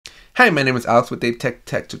Hi, my name is Alex with ApeTech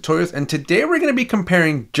Tech Tutorials, and today we're going to be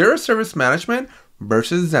comparing Jira Service Management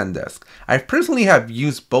versus ZenDesk. I personally have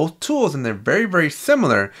used both tools and they're very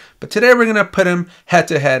similar, but today we're going to put them head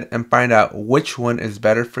to head and find out which one is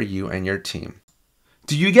better for you and your team.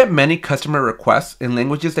 Do you get many customer requests in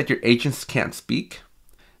languages that your agents can't speak?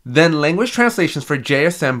 Then Language Translations for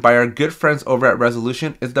JSM by our good friends over at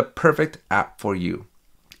Resolution is the perfect app for you.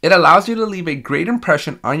 It allows you to leave a great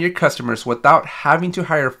impression on your customers without having to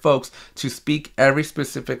hire folks to speak every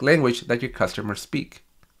specific language that your customers speak.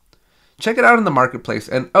 Check it out in the marketplace,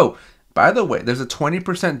 and oh, by the way, there's a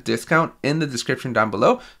 20% discount in the description down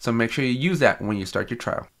below, so make sure you use that when you start your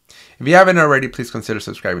trial. If you haven't already, please consider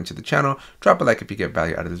subscribing to the channel, drop a like if you get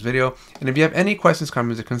value out of this video, and if you have any questions,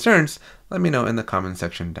 comments, or concerns, let me know in the comment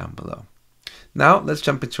section down below. Now, let's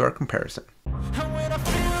jump into our comparison.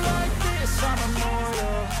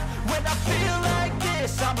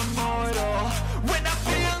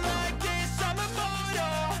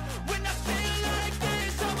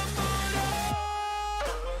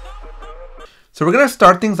 So we're going to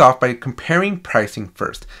start things off by comparing pricing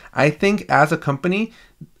first. I think as a company,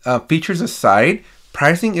 features aside,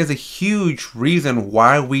 pricing is a huge reason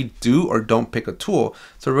why we do or don't pick a tool.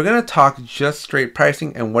 So we're going to talk just straight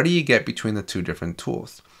pricing and what do you get between the two different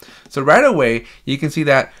tools. So right away, you can see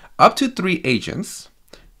that up to 3 agents,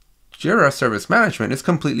 Jira Service Management is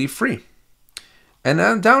completely free. And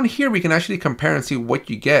then down here, we can actually compare and see what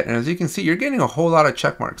you get. And as you can see, you're getting a whole lot of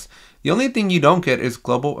check marks. The only thing you don't get is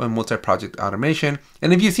global and multi-project automation.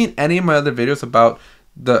 And if you've seen any of my other videos about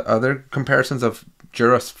the other comparisons of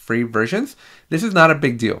Jira's free versions, this is not a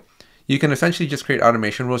big deal. You can essentially just create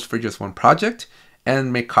automation rules for just one project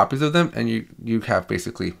and make copies of them, and you have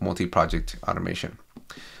basically multi-project automation.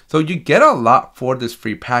 So you get a lot for this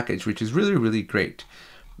free package, which is really great.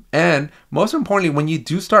 And most importantly, when you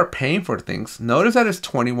do start paying for things, notice that it's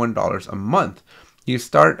 $21 a month. You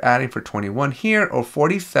start adding for $21 here or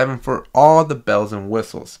 $47 for all the bells and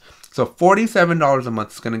whistles. So $47 a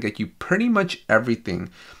month is going to get you pretty much everything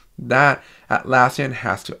that Atlassian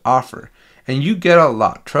has to offer. And you get a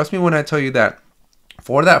lot. Trust me when I tell you that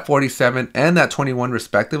for that $47 and that $21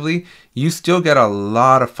 respectively, you still get a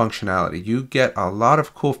lot of functionality. You get a lot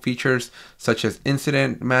of cool features such as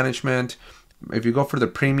incident management. If you go for the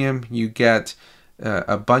premium, you get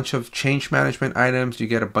a bunch of change management items. You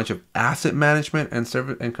get a bunch of asset management and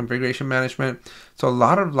service and configuration management. So a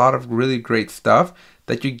lot of really great stuff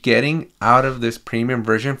that you're getting out of this premium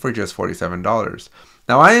version for just $47.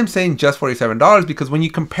 Now I am saying just $47 because when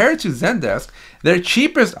you compare it to ZenDesk, their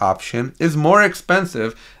cheapest option is more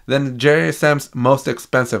expensive than JSM's most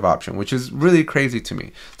expensive option, which is really crazy to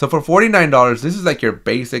me. So for $49, this is like your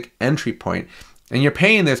basic entry point. And you're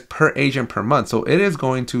paying this per agent per month. So it is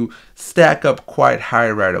going to stack up quite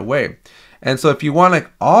high right away. And so if you want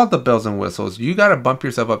like all the bells and whistles, you got to bump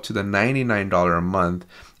yourself up to the $99 a month.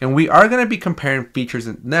 And we are going to be comparing features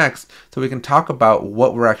next so we can talk about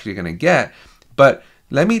what we're actually going to get. But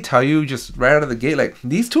let me tell you just right out of the gate, like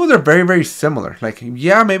these tools are very similar. Like,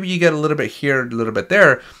 yeah, maybe you get a little bit here, a little bit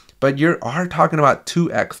there, but you are talking about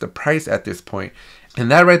 2x the price at this point. And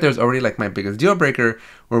that right there is already like my biggest deal breaker,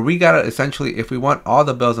 where we gotta essentially, if we want all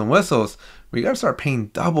the bells and whistles, we gotta start paying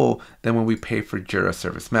double than when we pay for Jira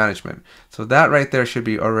Service Management. So that right there should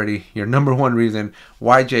be already your #1 reason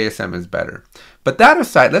why JSM is better. But that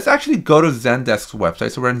aside, let's actually go to ZenDesk's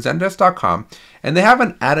website. So we're in zendesk.com and they have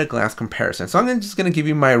an at-a-glance comparison. So I'm just gonna give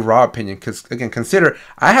you my raw opinion because again, consider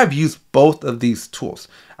I have used both of these tools.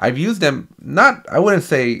 I've used them, I wouldn't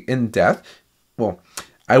say in depth. Well,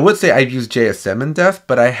 I would say I've used JSM in depth,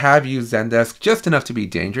 but I have used ZenDesk just enough to be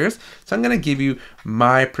dangerous. So I'm going to give you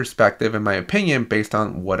my perspective and my opinion based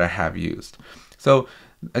on what I have used. So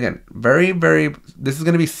again, this is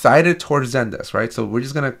going to be sided towards ZenDesk, right? So we're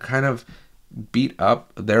just going to kind of beat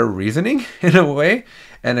up their reasoning in a way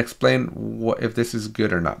and explain if this is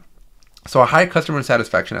good or not. So a high customer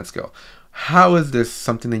satisfaction at scale. How is this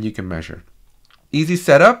something that you can measure? Easy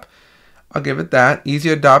setup. I'll give it that. Easy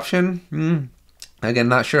adoption. Again,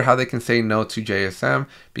 not sure how they can say no to JSM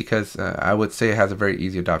because I would say it has a very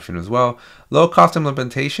easy adoption as well. Low cost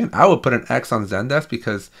implementation, I would put an X on ZenDesk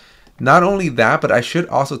because not only that, but I should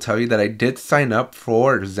also tell you that I did sign up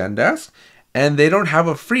for ZenDesk and they don't have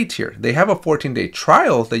a free tier. They have a 14-day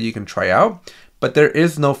trial that you can try out, but there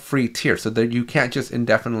is no free tier. So that you can't just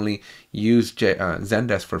indefinitely use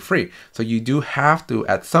ZenDesk for free. So you do have to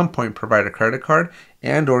at some point provide a credit card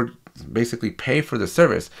and or basically pay for the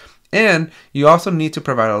service. And you also need to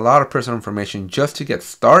provide a lot of personal information just to get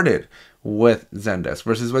started with ZenDesk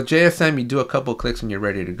versus with JSM, you do a couple clicks and you're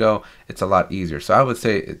ready to go. It's a lot easier. So I would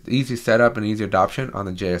say it's easy setup and easy adoption on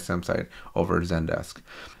the JSM side over ZenDesk.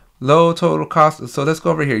 Low total cost. So let's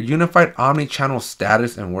go over here. Unified omni-channel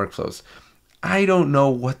status and workflows. I don't know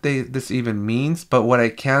what this even means, but what I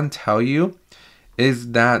can tell you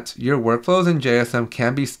is that your workflows in JSM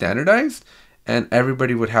can be standardized and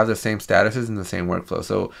everybody would have the same statuses in the same workflow.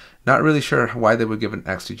 So not really sure why they would give an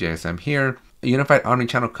X to JSM here. A unified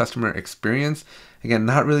omnichannel customer experience. Again,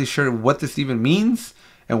 not really sure what this even means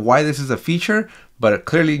and why this is a feature, but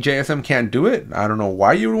clearly JSM can't do it. I don't know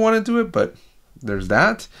why you would want to do it, but there's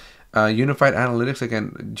that. Unified analytics.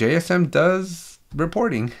 Again, JSM does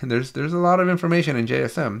reporting. There's a lot of information in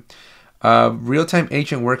JSM. Real-time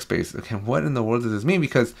agent workspace. Okay, what in the world does this mean?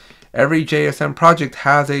 Because every JSM project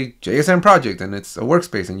has a JSM project and it's a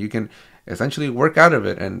workspace and you can essentially work out of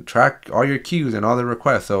it and track all your queues and all the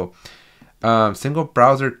requests. So single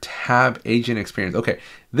browser tab agent experience. Okay,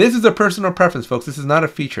 this is a personal preference, folks. This is not a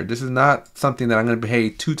feature. This is not something that I'm going to pay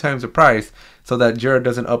 2 times the price so that Jira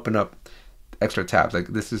doesn't open up extra tabs. Like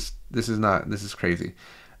this is crazy.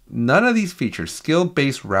 None of these features.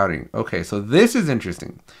 Skill-based routing. Okay, so this is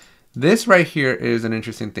interesting. This right here is an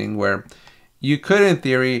interesting thing where you could, in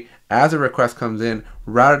theory, as a request comes in,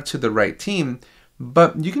 route it to the right team,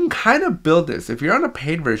 but you can kind of build this. If you're on a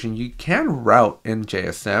paid version, you can route in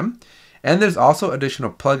JSM, and there's also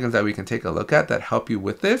additional plugins that we can take a look at that help you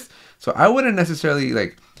with this. So I wouldn't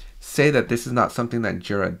necessarily say that this is not something that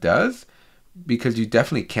Jira does, because you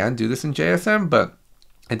definitely can do this in JSM, but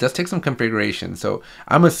it does take some configuration. So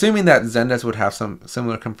I'm assuming that ZenDesk would have some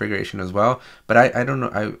similar configuration as well, but I don't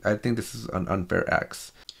know. I think this is an unfair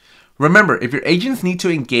X. Remember, if your agents need to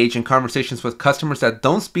engage in conversations with customers that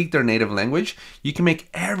don't speak their native language, you can make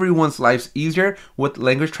everyone's lives easier with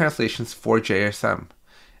language translations for JSM.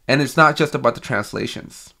 And it's not just about the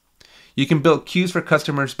translations. You can build queues for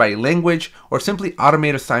customers by language or simply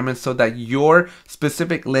automate assignments so that your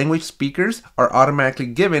specific language speakers are automatically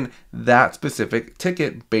given that specific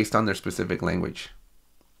ticket based on their specific language.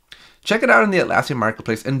 Check it out in the Atlassian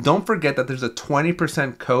Marketplace, and don't forget that there's a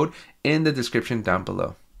 20% code in the description down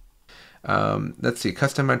below. Let's see,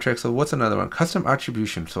 custom metrics. So what's another one? Custom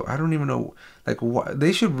attribution. So I don't even know, what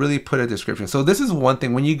they should really put a description. So this is one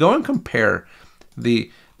thing when you go and compare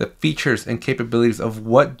the features and capabilities of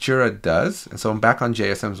what Jira does. And so I'm back on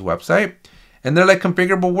JSM's website, and they're like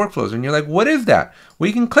configurable workflows. And you're like, what is that? Well,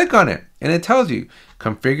 you can click on it and it tells you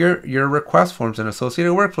configure your request forms and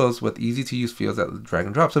associated workflows with easy to use fields that drag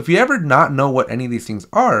and drop. So if you ever not know what any of these things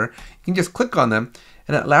are, you can just click on them,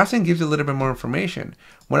 and Atlassian gives you a little bit more information.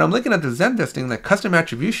 When I'm looking at the ZenDesk thing, like custom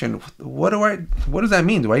attribution, what does that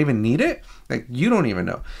mean? Do I even need it? You don't even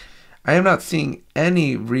know. I am not seeing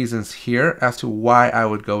any reasons here as to why I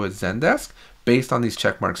would go with ZenDesk based on these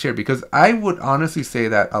check marks here, because I would honestly say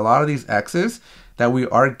that a lot of these X's that we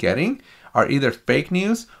are getting are either fake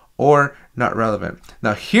news or not relevant.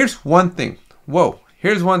 Now, here's one thing.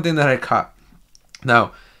 Here's one thing that I caught.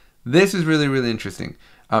 Now, this is really, really interesting.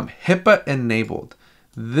 HIPAA enabled.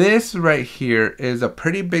 This right here is a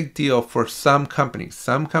pretty big deal for some companies.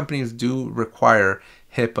 Some companies do require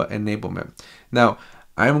HIPAA enablement. Now,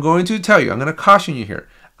 I'm going to tell you, I'm going to caution you here.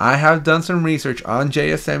 I have done some research on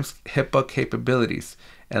JSM's HIPAA capabilities.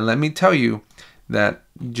 And let me tell you that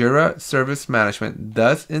Jira Service Management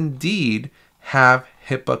does indeed have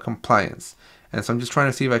HIPAA compliance. And so I'm just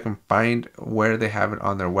trying to see if I can find where they have it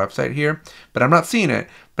on their website here. But I'm not seeing it.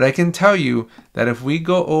 But I can tell you that if we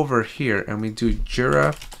go over here and we do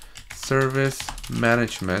Jira Service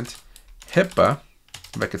Management, HIPAA,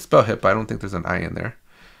 if I could spell HIPAA, I don't think there's an I in there,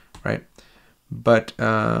 right? But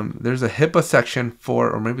there's a HIPAA section for,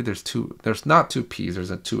 or maybe there's not 2 P's,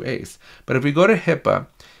 there's 2 A's. But if we go to HIPAA,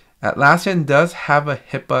 Atlassian does have a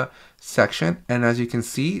HIPAA section. And as you can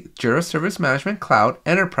see, Jira Service Management Cloud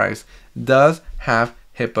Enterprise does have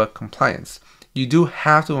HIPAA compliance. You do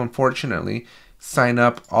have to, unfortunately, sign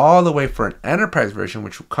up all the way for an enterprise version,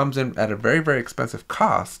 which comes in at a very, very expensive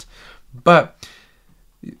cost. But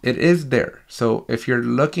it is there. So if you're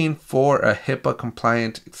looking for a HIPAA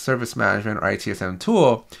compliant service management or ITSM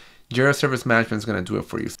tool, Jira Service Management is going to do it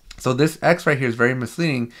for you. So this X right here is very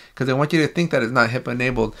misleading because they want you to think that it's not HIPAA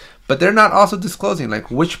enabled, but they're not also disclosing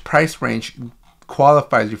which price range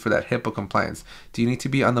qualifies you for that HIPAA compliance. Do you need to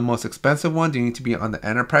be on the most expensive one? Do you need to be on the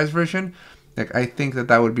enterprise version? I think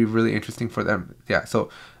that would be really interesting for them. Yeah, so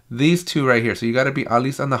these two right here. So you got to be at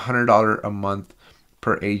least on the $100 a month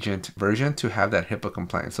per agent version to have that HIPAA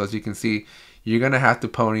compliance. So as you can see, you're going to have to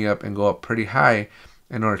pony up and go up pretty high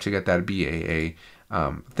in order to get that BAA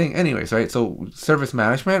thing. Anyways, right? So service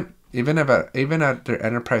management, even at their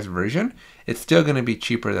enterprise version, it's still going to be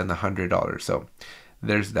cheaper than the $100. So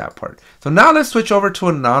there's that part. So now let's switch over to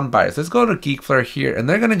a non-bias. Let's go to Geek Player here, and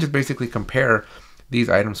they're going to just basically compare these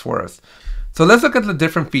items for us. So let's look at the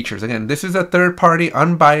different features. Again, this is a third-party,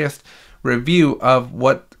 unbiased review of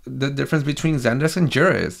what the difference between ZenDesk and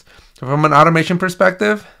Jira is. So from an automation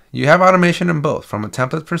perspective, you have automation in both. From a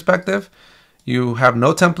template perspective, you have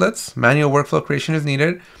no templates. Manual workflow creation is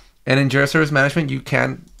needed. And in Jira Service Management, you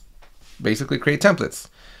can basically create templates.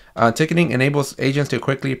 Ticketing enables agents to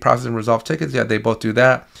quickly process and resolve tickets. Yeah, they both do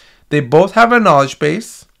that. They both have a knowledge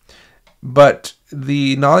base, but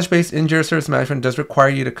the knowledge base in Jira Service Management does require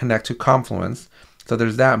you to connect to Confluence. So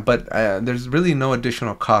there's that, but there's really no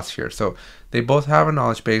additional cost here. So they both have a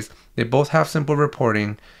knowledge base. They both have simple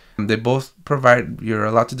reporting. They both provide, you're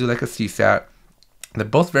allowed to do like a CSAT. They're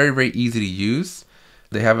both very, very easy to use.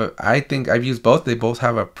 They have I think I've used both. They both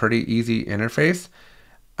have a pretty easy interface.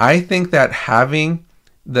 I think that having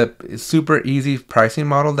the super easy pricing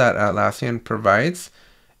model that Atlassian provides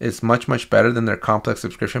is much, much better than their complex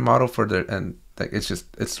subscription model for their, and like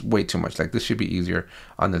it's way too much. Like this should be easier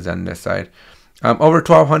on the ZenDesk side. Over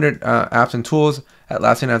 1,200 apps and tools.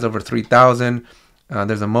 Atlassian has over 3,000.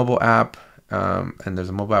 There's a mobile app, and there's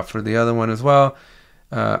a mobile app for the other one as well.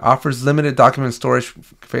 Offers limited document storage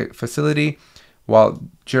facility, while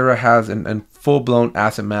Jira has an full-blown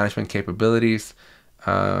asset management capabilities.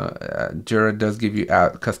 Jira does give you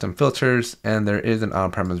custom filters, and there is an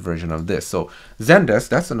on-premise version of this. So ZenDesk,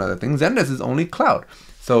 that's another thing. ZenDesk is only cloud.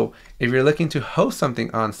 So if you're looking to host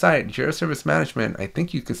something on site, Jira Service Management, I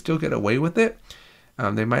think you could still get away with it.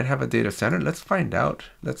 They might have a data center. Let's find out.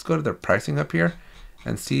 Let's go to their pricing up here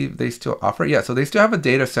and see if they still offer. Yeah, so they still have a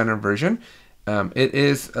data center version. It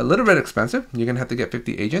is a little bit expensive. You're going to have to get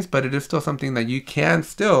 50 agents, but it is still something that you can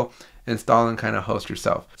still install and kind of host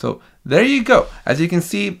yourself. So there you go. As you can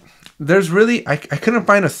see, there's really, I couldn't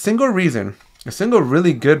find a single reason, a single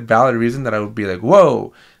really good valid reason that I would be like,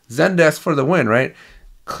 whoa, ZenDesk for the win, right?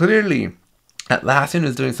 Clearly, Atlassian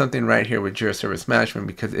is doing something right here with Jira Service Management,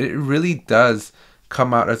 because it really does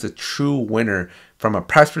come out as a true winner from a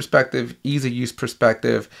price perspective, ease of use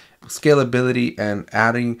perspective, scalability, and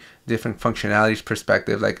adding different functionalities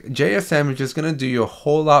perspective. Like JSM is just going to do you a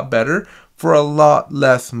whole lot better for a lot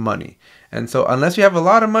less money. And so unless you have a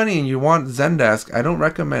lot of money and you want ZenDesk,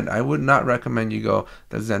 I would not recommend you go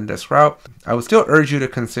the ZenDesk route. I would still urge you to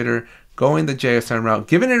consider going the JSM route,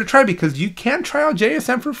 giving it a try, because you can try out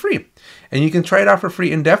JSM for free. And you can try it out for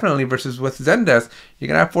free indefinitely, versus with ZenDesk, you're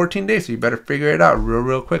going to have 14 days. So you better figure it out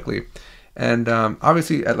real quickly. And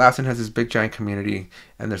obviously Atlassian has this big giant community,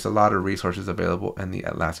 and there's a lot of resources available in the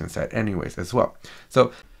Atlassian side anyways as well.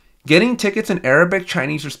 So getting tickets in Arabic,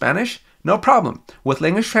 Chinese, or Spanish, no problem. With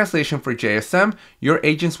language translation for JSM, your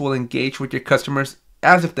agents will engage with your customers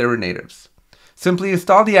as if they were natives. Simply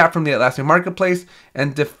install the app from the Atlassian Marketplace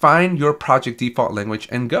and define your project default language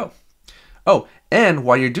and go. Oh, and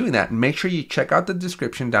while you're doing that, make sure you check out the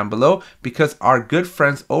description down below, because our good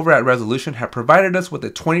friends over at Resolution have provided us with a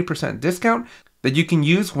 20% discount that you can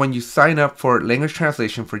use when you sign up for language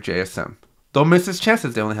translation for JSM. Don't miss this chance,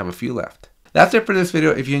 as they only have a few left. That's it for this video.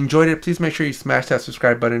 If you enjoyed it, please make sure you smash that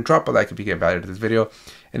subscribe button, drop a like if you get value to this video.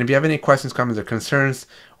 And if you have any questions, comments, or concerns,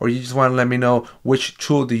 or you just want to let me know which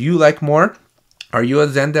tool do you like more, are you a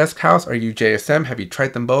ZenDesk house? Are you JSM? Have you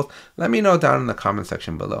tried them both? Let me know down in the comment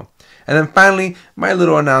section below. And then finally, my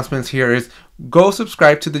little announcements here is go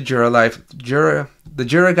subscribe to the Jira Life. The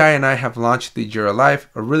Jira guy and I have launched the Jira Life,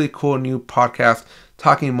 a really cool new podcast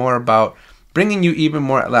talking more about bringing you even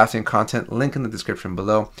more Atlassian content. Link in the description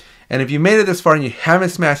below. And if you made it this far and you haven't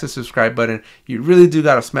smashed the subscribe button, you really do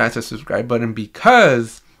got to smash the subscribe button,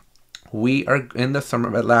 because we are in the summer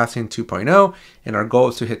of Atlassian 2.0, and our goal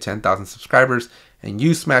is to hit 10,000 subscribers, and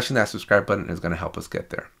you smashing that subscribe button is going to help us get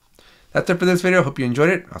there. That's it for this video. Hope you enjoyed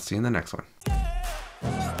it. I'll see you in the next one.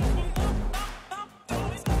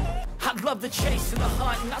 I love the chase and the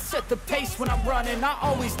hunt, and I set the pace when I'm running. I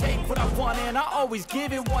always take what I want, and I always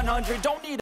give it 100. Don't need